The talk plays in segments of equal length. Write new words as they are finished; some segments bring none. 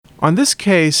On this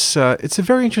case, it's a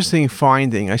very interesting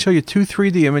finding. I show you two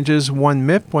 3D images, one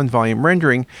MIP, one volume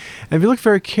rendering. And if you look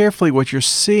very carefully, what you're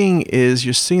seeing is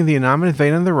you're seeing the innominate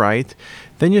vein on the right,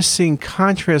 then you're seeing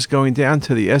contrast going down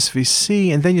to the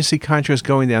SVC, and then you see contrast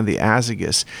going down the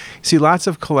azygos. You see lots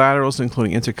of collaterals,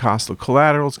 including intercostal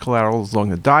collaterals, collaterals along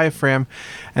the diaphragm,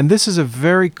 and this is a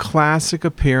very classic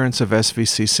appearance of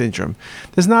SVC syndrome.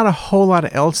 There's not a whole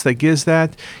lot else that gives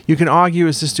that. You can argue,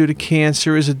 is this due to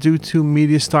cancer? Is it due to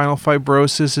mediastinal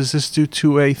fibrosis? Is this due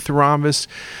to a thrombus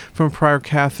from prior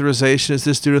catheterization? Is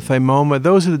this due to thymoma?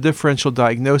 Those are the differential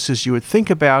diagnoses you would think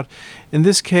about. In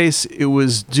this case, it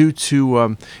was due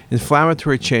to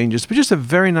inflammatory changes, but just a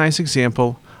very nice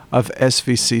example of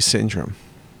SVC syndrome.